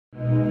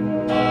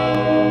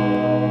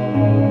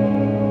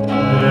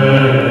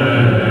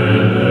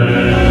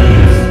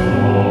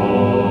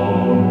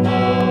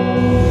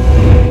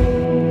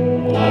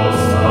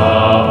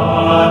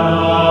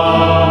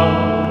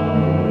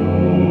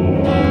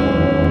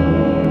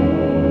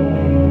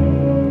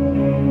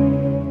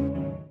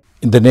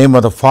In the name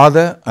of the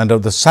Father, and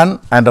of the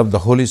Son, and of the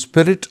Holy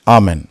Spirit.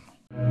 Amen.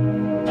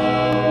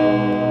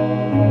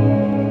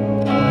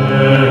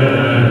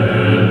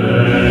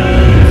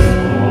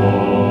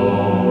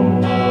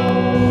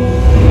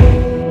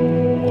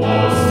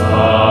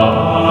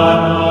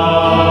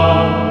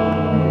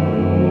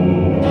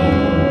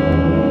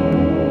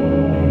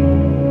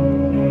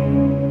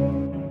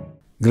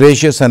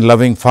 Gracious and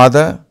loving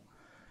Father,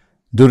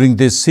 during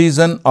this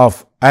season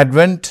of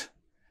Advent,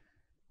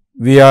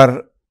 we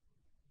are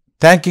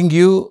thanking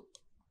you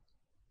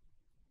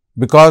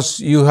because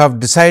you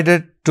have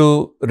decided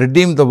to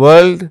redeem the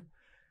world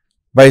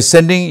by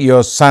sending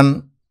your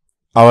Son,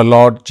 our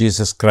Lord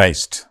Jesus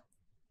Christ.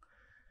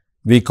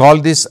 We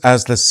call this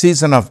as the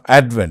season of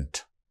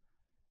Advent,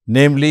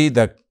 namely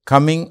the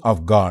coming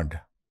of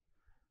God.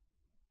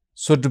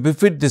 So to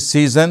befit this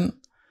season,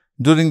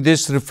 during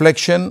this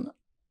reflection,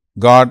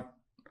 God,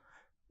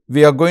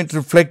 we are going to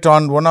reflect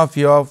on one of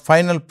your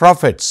final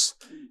prophets,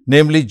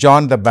 namely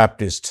John the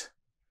Baptist.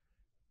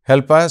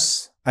 Help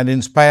us and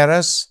inspire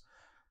us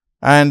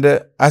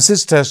and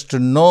assist us to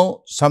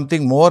know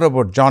something more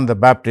about John the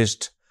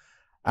Baptist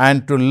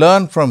and to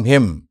learn from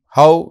him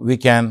how we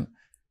can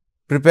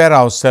prepare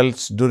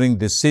ourselves during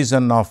this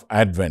season of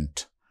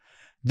Advent.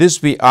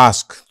 This we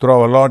ask through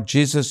our Lord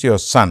Jesus, your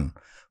Son,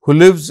 who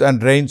lives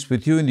and reigns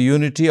with you in the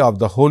unity of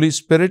the Holy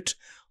Spirit,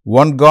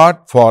 one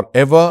God,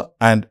 forever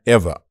and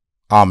ever.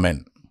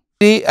 Amen.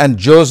 Mary and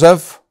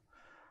Joseph,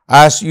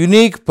 as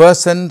unique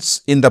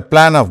persons in the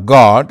plan of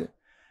God,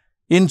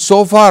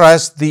 insofar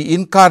as the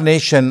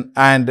incarnation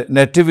and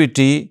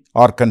nativity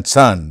are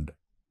concerned.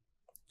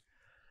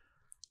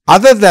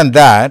 Other than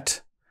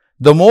that,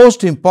 the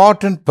most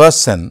important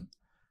person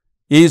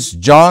is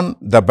John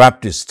the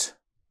Baptist,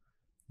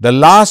 the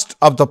last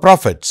of the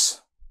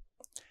prophets.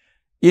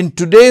 In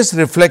today's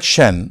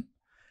reflection,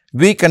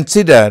 we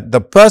consider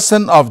the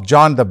person of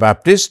John the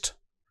Baptist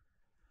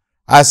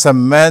as a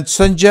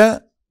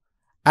messenger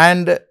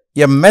and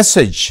a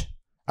message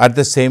at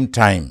the same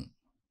time.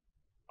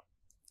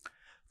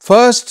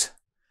 First,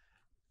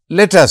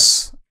 let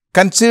us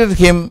consider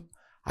him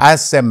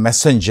as a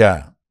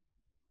messenger.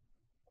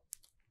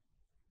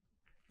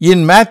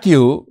 In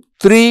Matthew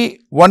 3,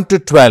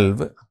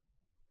 1-12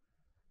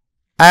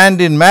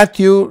 and in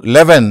Matthew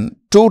 11,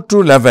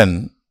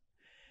 2-11,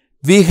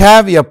 we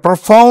have a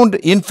profound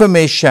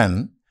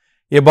information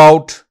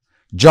about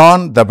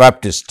John the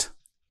Baptist.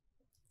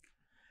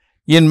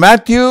 In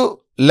Matthew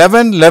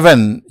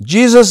 11:11,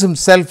 Jesus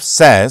himself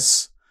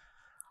says,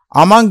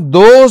 "Among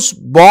those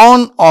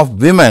born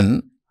of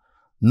women,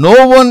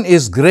 no one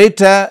is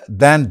greater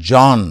than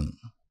John."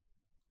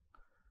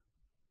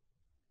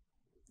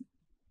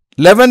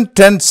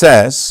 11:10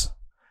 says,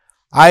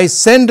 "I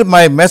send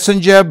my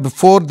messenger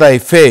before thy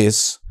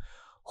face,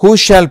 who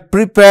shall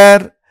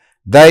prepare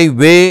thy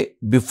way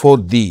before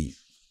thee."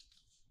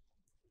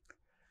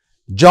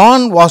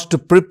 John was to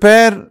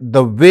prepare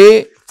the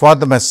way for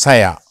the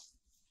Messiah.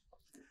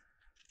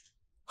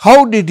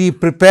 How did he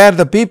prepare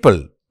the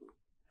people?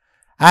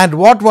 And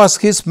what was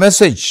his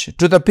message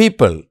to the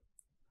people?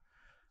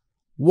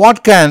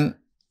 What can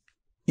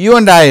you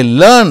and I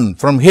learn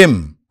from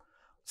him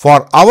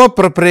for our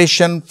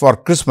preparation for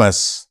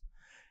Christmas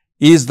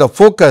is the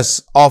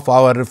focus of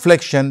our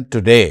reflection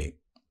today.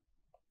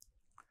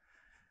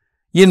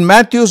 In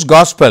Matthew's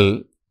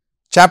Gospel,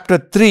 chapter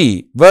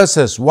 3,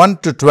 verses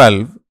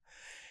 1-12,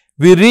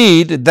 we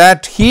read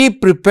that he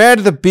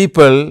prepared the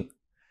people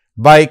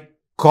by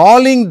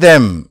calling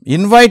them,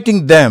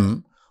 inviting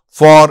them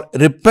for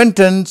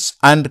repentance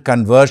and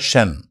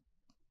conversion.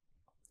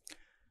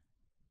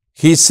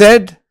 He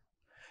said,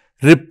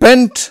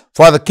 "Repent,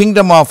 for the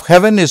kingdom of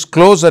heaven is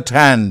close at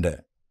hand."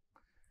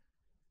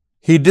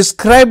 He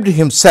described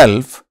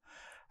himself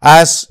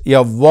as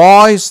a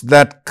voice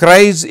that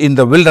cries in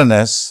the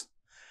wilderness,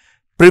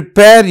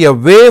 "Prepare a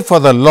way for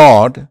the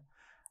Lord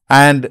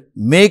and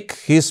make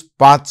his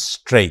path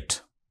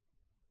straight."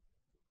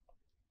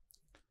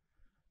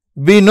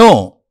 We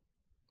know,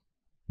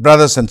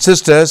 brothers and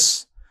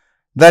sisters,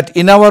 that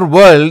in our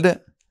world,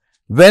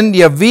 when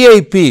a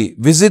VIP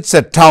visits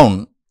a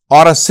town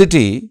or a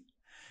city,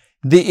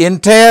 the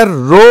entire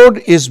road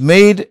is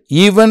made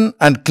even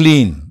and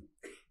clean.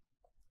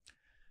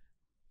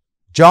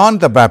 John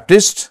the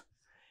Baptist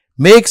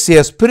makes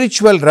a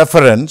spiritual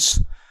reference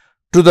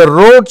to the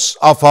roads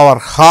of our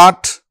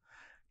heart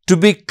to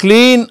be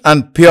clean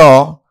and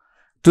pure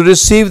to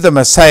receive the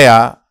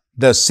Messiah,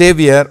 the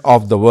Savior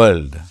of the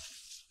world.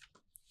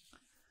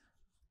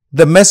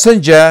 The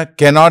messenger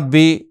cannot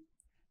be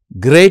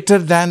greater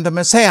than the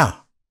Messiah.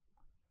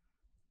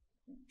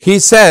 He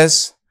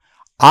says,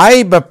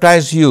 "I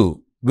baptize you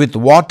with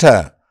water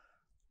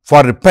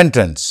for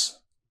repentance,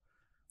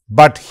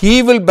 but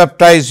he will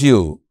baptize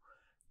you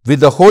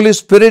with the Holy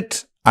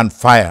Spirit and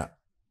fire."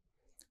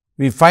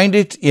 We find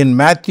it in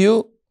Matthew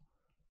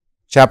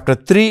chapter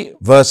 3,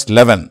 verse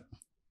 11.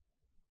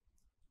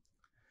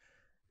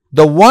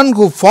 "The one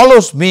who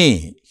follows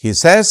me," he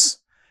says,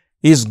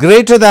 "is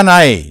greater than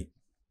I,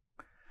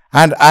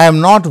 and I am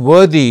not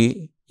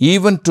worthy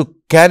even to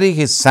carry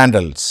his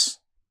sandals."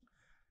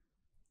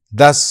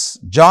 Thus,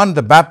 John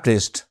the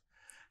Baptist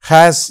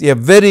has a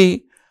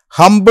very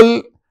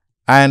humble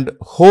and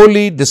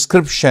holy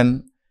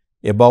description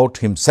about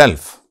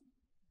himself.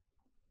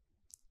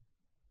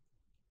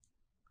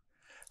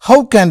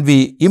 How can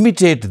we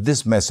imitate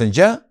this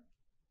messenger?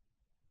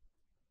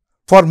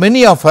 For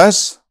many of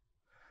us,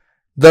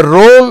 the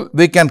role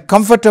we can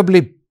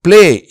comfortably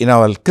play in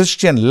our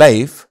Christian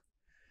life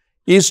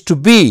is to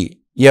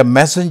be a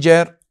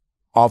messenger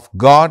of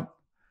God,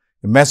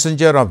 a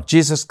messenger of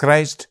Jesus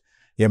Christ,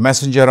 a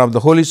messenger of the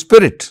Holy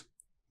Spirit.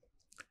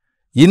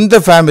 In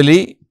the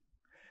family,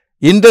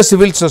 in the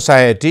civil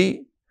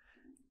society,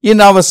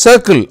 in our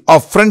circle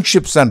of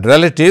friendships and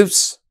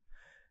relatives,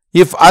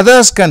 if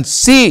others can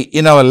see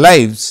in our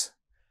lives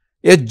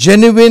a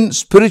genuine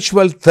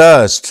spiritual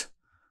thirst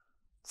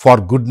for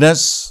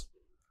goodness,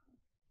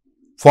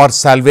 for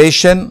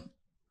salvation,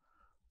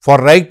 for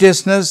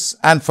righteousness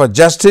and for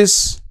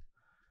justice,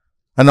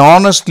 an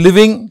honest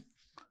living,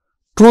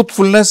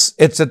 truthfulness,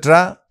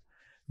 etc.,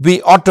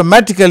 we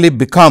automatically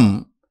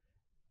become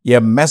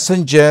a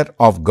messenger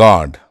of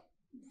God.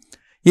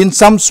 In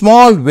some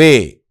small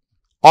way,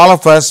 all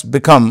of us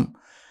become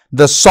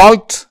the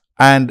salt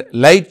and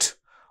light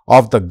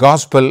of the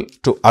gospel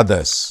to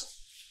others.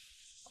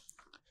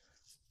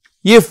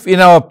 If in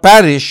our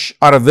parish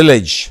or a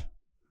village,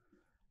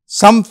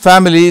 some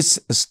families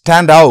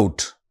stand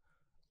out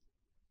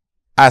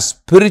as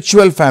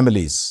spiritual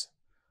families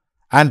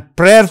and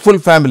prayerful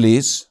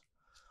families,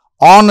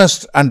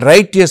 honest and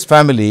righteous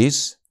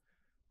families,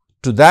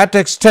 to that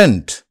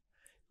extent,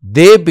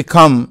 they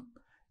become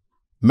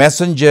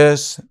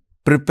messengers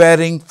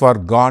preparing for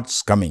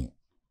God's coming.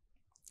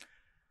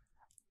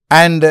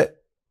 And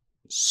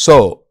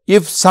so,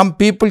 if some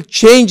people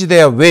change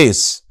their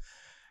ways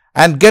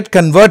and get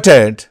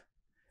converted,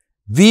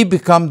 we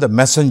become the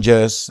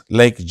messengers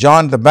like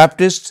John the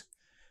Baptist,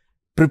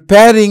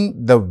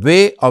 preparing the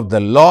way of the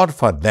Lord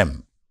for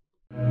them.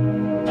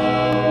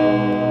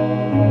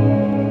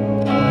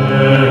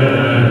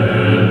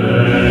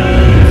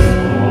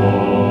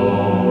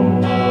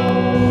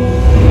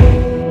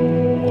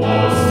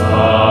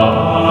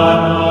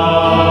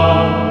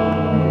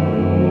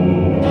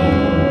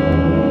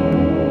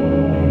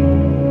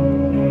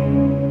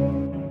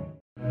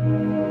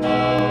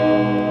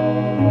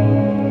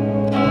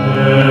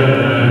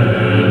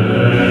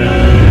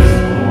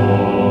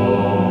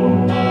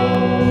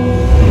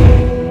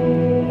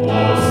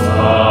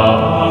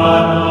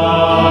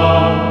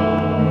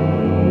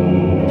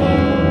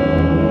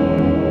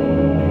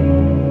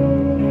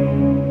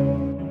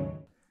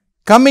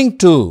 Coming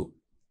to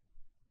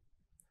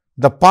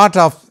the part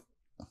of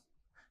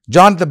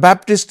John the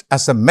Baptist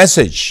as a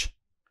message,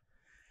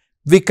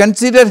 we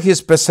consider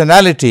his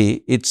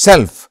personality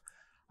itself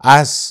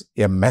as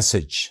a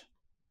message.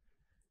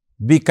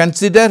 We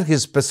consider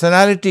his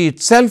personality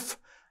itself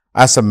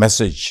as a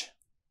message.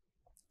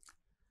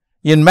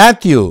 In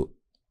Matthew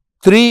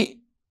 3,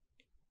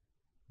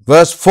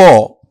 verse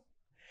 4,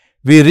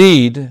 we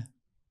read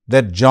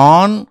that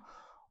John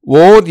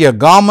wore a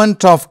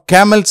garment of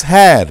camel's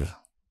hair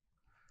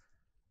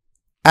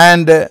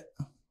and a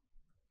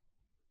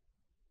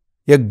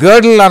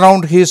girdle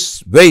around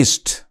his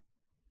waist,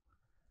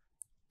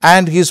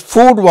 and his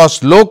food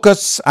was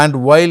locusts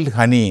and wild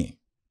honey.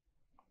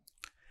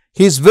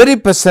 His very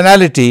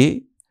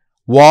personality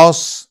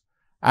was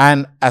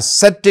an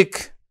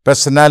ascetic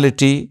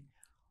personality,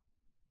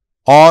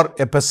 or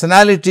a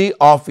personality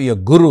of a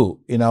guru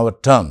in our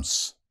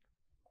terms.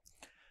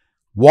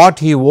 What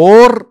he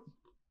wore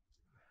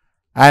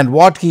and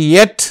what he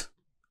ate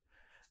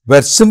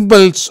were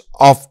symbols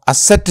of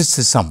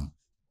asceticism.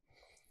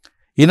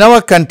 In our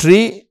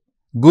country,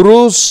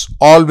 gurus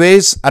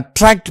always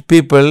attract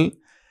people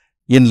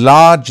in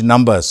large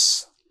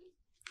numbers.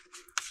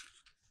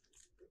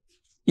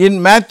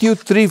 In Matthew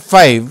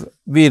 3:5,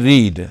 we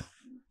read,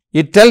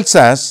 it tells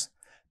us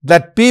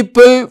that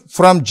people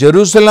from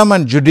Jerusalem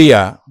and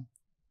Judea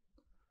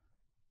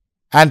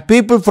and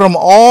people from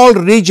all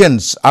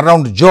regions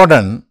around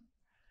Jordan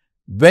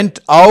went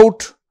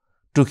out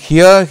to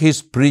hear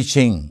his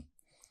preaching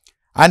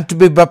and to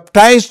be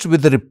baptized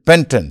with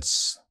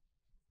repentance.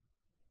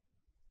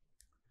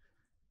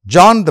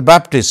 John the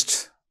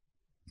Baptist,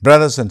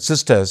 brothers and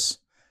sisters,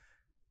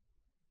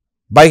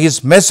 by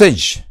his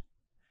message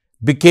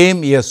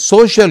became a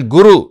social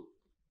guru,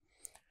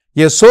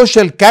 a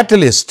social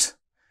catalyst,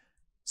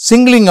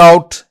 singling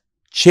out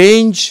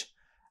change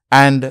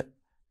and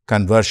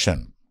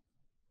conversion.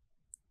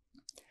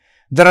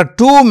 There are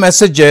two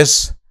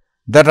messages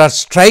that are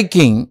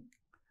striking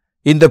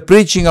in the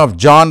preaching of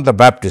John the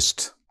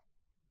Baptist.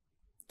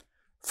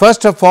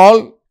 First of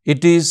all,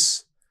 it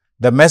is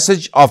the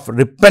message of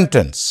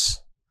repentance.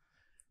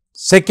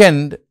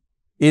 Second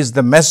is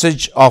the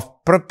message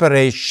of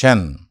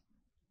preparation.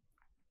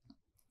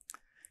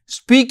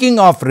 Speaking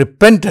of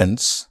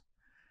repentance,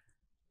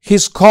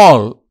 his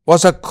call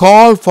was a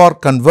call for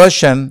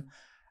conversion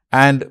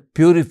and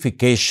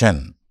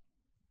purification.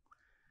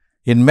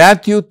 In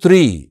Matthew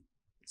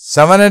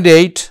 3:7 and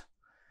 8,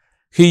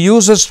 he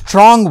uses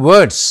strong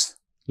words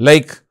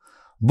like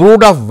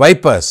brood of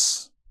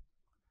vipers,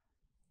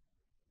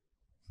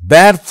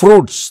 bear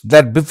fruits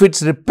that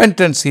befits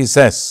repentance, he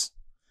says.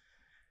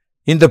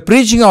 In the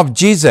preaching of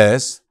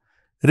Jesus,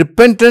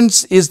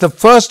 repentance is the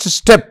first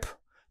step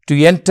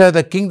to enter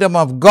the kingdom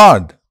of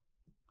God.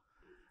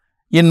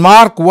 In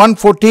Mark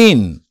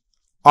 1:14,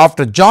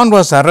 after John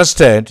was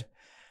arrested,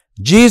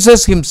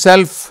 Jesus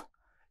himself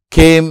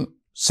came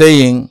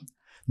saying,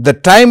 "The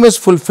time is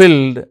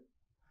fulfilled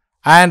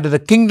and the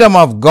kingdom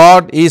of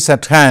God is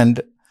at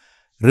hand.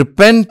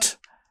 Repent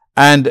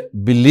and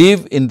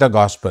believe in the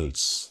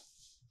Gospels."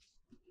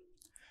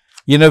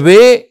 In a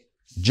way,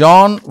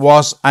 John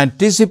was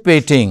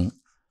anticipating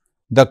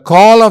the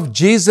call of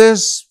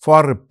Jesus for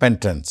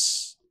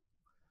repentance.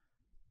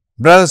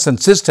 Brothers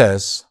and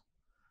sisters,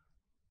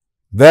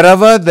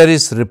 wherever there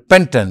is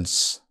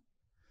repentance,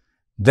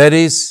 there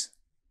is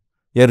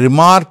a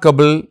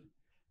remarkable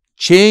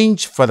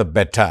change for the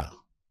better.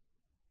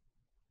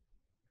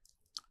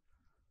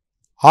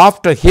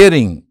 After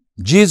hearing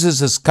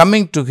Jesus is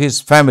coming to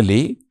his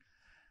family,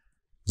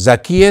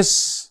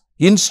 Zacchaeus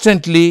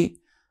instantly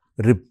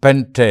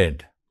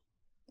repented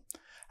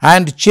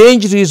and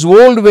changed his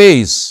old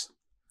ways.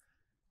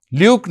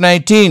 Luke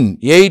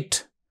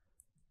 19:8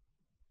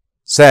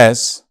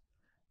 says,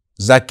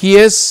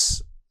 Zacchaeus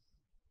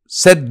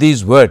said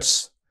these words,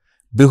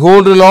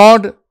 "Behold,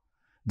 Lord,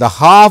 the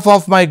half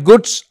of my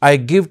goods I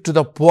give to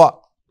the poor.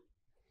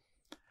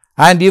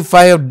 And if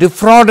I have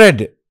defrauded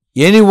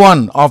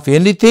anyone of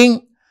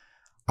anything,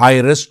 I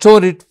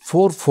restore it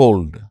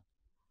fourfold."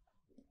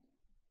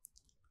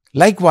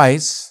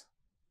 Likewise,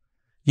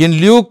 in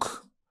Luke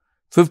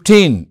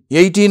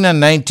 15:18 and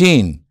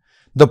 19,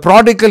 the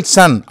prodigal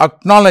son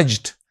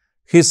acknowledged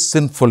his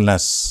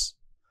sinfulness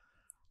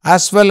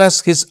as well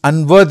as his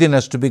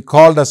unworthiness to be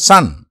called a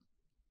son.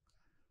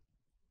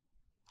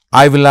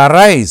 "I will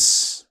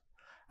arise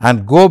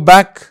and go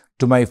back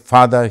to my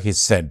father," he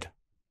said.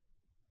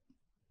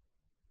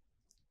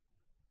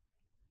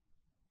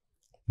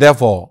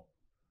 Therefore,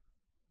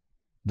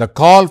 the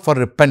call for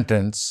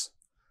repentance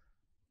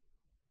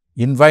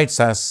invites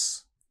us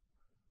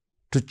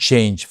to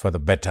change for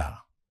the better.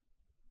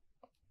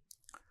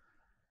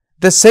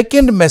 The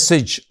second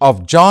message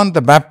of John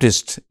the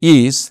Baptist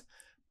is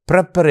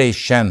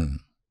preparation.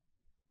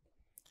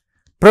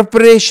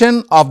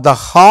 Preparation of the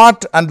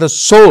heart and the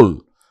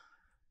soul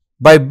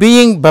by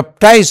being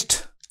baptized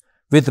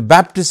with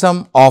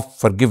baptism of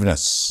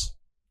forgiveness.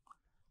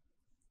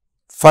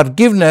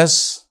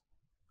 Forgiveness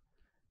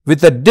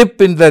with a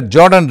dip in the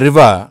Jordan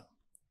River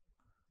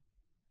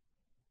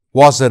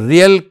was a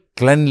real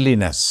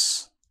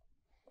cleanliness.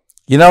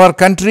 In our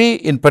country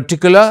in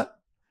particular,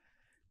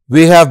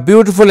 we have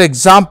beautiful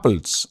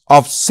examples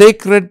of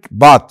sacred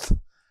bath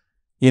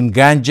in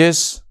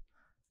Ganges,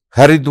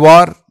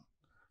 Haridwar,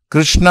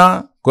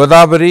 Krishna,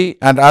 Godavari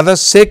and other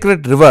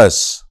sacred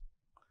rivers.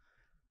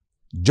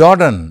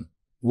 Jordan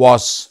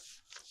was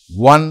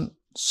one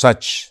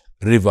such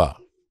river.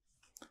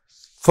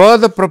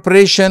 Further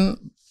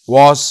preparation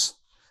was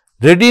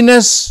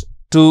readiness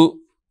to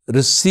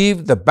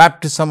receive the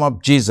baptism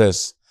of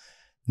Jesus,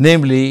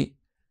 namely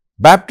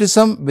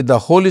baptism with the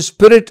Holy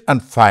Spirit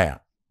and fire.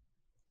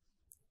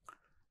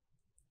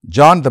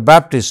 John the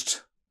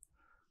Baptist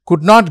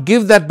could not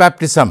give that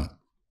baptism.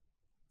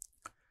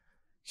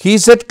 He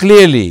said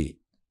clearly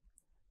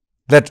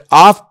that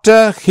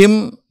after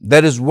him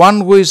there is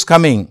one who is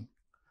coming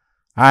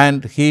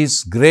and he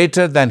is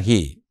greater than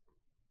he.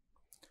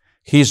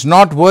 He is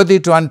not worthy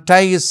to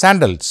untie his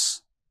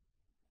sandals.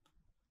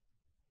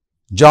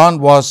 John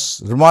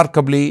was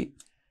remarkably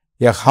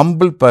a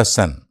humble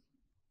person.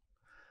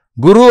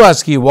 Guru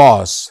as he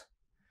was,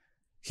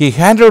 he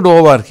handed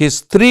over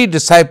his 3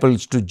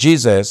 disciples to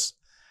Jesus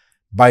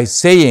by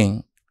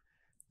saying,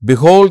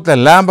 "Behold the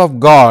Lamb of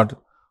God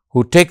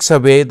who takes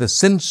away the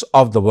sins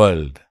of the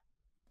world."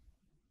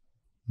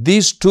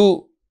 These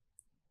 2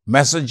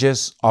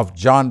 messages of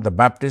John the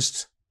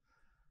Baptist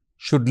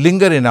should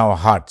linger in our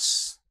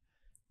hearts,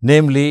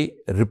 namely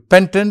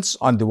repentance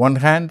on the one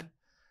hand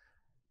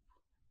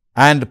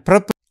and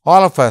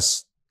all of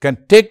us can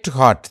take to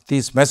heart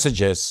these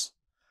messages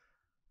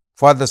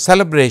for the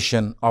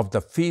celebration of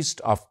the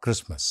feast of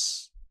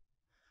Christmas.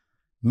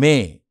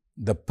 May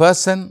the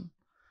person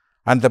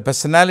and the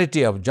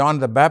personality of John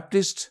the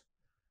Baptist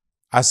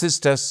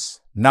assist us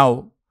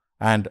now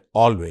and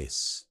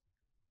always.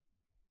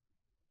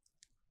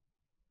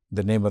 In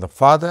the name of the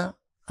Father,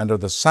 and of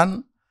the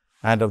Son,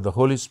 and of the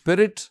Holy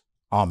Spirit.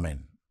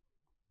 Amen.